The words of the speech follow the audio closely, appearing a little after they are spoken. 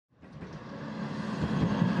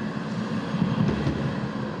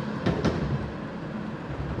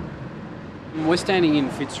We're standing in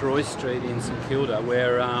Fitzroy Street in St Kilda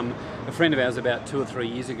where a friend of ours about 2 or 3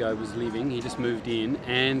 years ago was living. He just moved in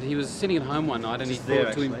and he was sitting at home one night and he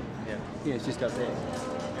thought to him... Yeah, it's just up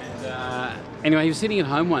there. Anyway, he was sitting at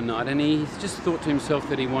home one night and he just thought to himself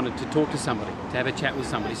that he wanted to talk to somebody, to have a chat with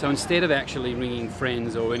somebody. So instead of actually ringing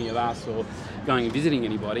friends or any of us or going and visiting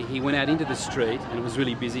anybody, he went out into the street and it was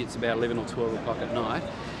really busy. It's about 11 or 12 o'clock at night.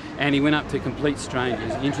 And he went up to complete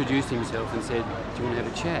strangers, introduced himself and said, "Do you want to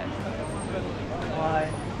have a chat?"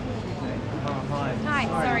 Hi. Oh, hi. Hi,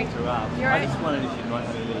 sorry. To interrupt. You're I right. just wondered if you'd like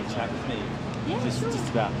to have a little chat with me. Yeah, just, sure. just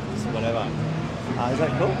about whatever. Is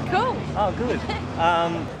that cool? Cool. Oh, good.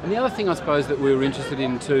 And the other thing I suppose that we were interested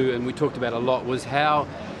in too, and we talked about a lot, was how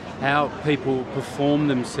people perform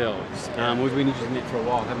themselves. We've been interested in it for a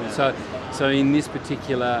while, haven't we? So in this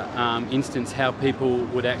particular instance, how people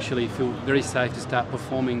would actually feel very safe to start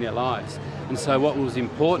performing their lives. And so what was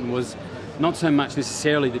important was not so much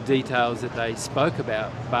necessarily the details that they spoke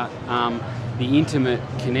about, but the intimate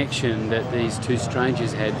connection that these two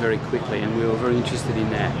strangers had very quickly, and we were very interested in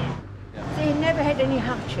that. They never had any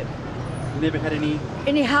hardship. Never had any...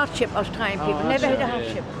 Any hardship, Australian people. Never had a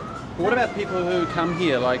hardship. But what about people who come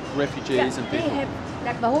here, like refugees and people? They have,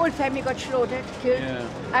 like my whole family got slaughtered, killed.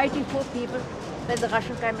 84 people when the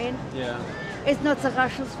Russians came in. Yeah. It's not the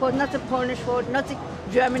Russians' fault, not the Polish fault, not the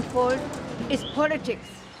German fault. It's politics.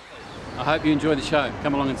 I hope you enjoy the show.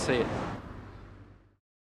 Come along and see it.